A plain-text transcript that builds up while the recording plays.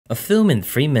A film in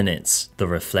 3 minutes, The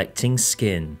Reflecting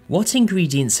Skin. What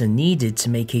ingredients are needed to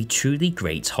make a truly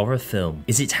great horror film?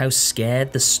 Is it how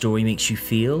scared the story makes you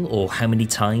feel, or how many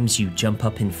times you jump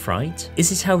up in fright?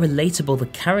 Is it how relatable the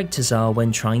characters are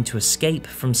when trying to escape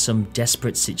from some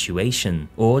desperate situation?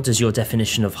 Or does your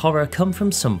definition of horror come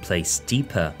from someplace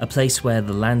deeper, a place where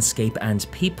the landscape and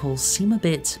people seem a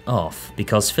bit off?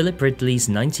 Because Philip Ridley's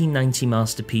 1990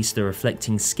 masterpiece The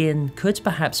Reflecting Skin could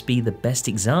perhaps be the best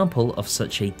example of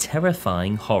such a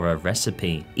terrifying horror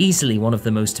recipe. Easily one of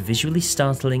the most visually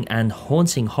startling and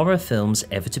haunting horror films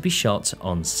ever to be shot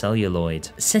on celluloid.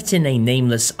 Set in a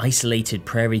nameless, isolated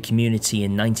prairie community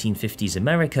in 1950s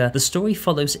America, the story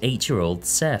follows 8-year-old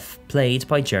Seth, played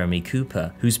by Jeremy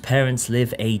Cooper, whose parents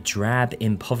live a drab,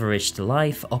 impoverished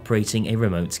life operating a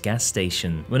remote gas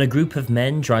station. When a group of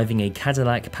men driving a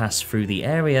Cadillac pass through the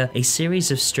area, a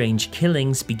series of strange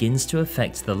killings begins to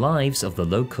affect the lives of the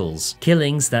locals.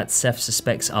 Killings that Seth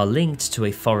suspects are linked to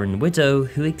a foreign widow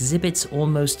who exhibits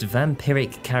almost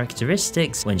vampiric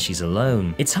characteristics when she's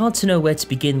alone. It's hard to know where to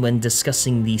begin when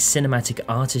discussing the cinematic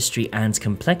artistry and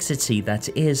complexity that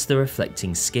is The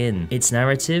Reflecting Skin. Its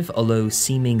narrative, although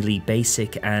seemingly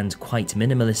basic and quite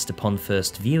minimalist upon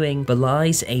first viewing,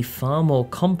 belies a far more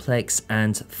complex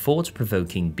and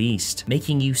thought-provoking beast,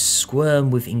 making you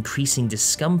squirm with increasing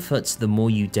discomfort the more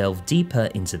you delve deeper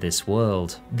into this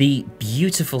world. The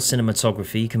beautiful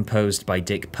cinematography composed by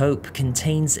Dick Pope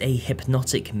contains a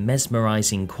hypnotic,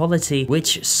 mesmerizing quality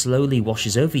which slowly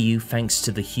washes over you thanks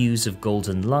to the hues of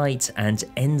golden light and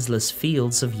endless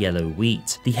fields of yellow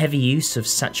wheat. The heavy use of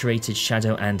saturated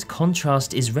shadow and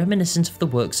contrast is reminiscent of the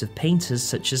works of painters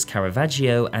such as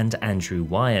Caravaggio and Andrew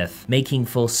Wyeth, making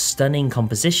for stunning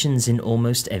compositions in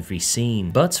almost every scene.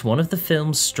 But one of the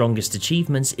film's strongest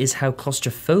achievements is how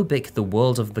claustrophobic the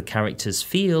world of the characters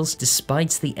feels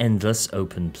despite the endless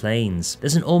open plains.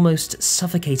 There's an almost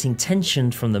suffocating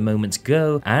tension from the moment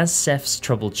go as Seth's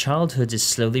troubled childhood is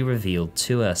slowly revealed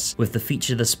to us, with the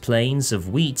featureless plains of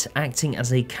wheat acting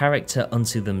as a character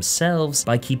unto themselves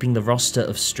by keeping the roster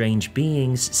of strange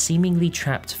beings seemingly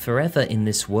trapped forever in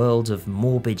this world of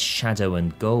morbid shadow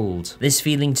and gold. This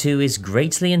feeling too is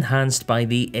greatly enhanced by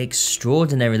the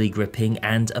extraordinarily gripping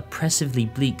and oppressively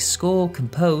bleak score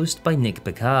composed by Nick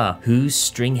Bakar, whose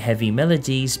string-heavy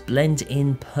melodies blend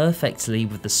in perfectly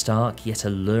with the stark yet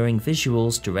alluring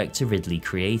visuals director Ridley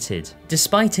created.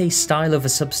 Despite a style over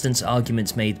substance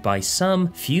argument made by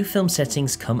some, few film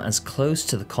settings come as close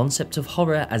to the concept of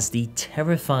horror as the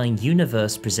terrifying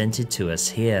universe presented to us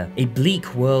here. A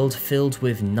bleak world filled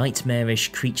with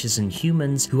nightmarish creatures and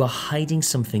humans who are hiding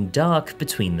something dark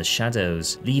between the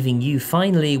shadows, leaving you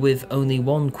finally with only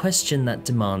one question that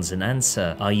demands an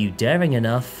answer. Are you daring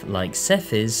enough, like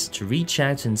Seth is, to reach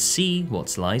out and see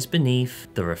what lies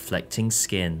beneath the reflecting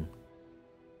skin?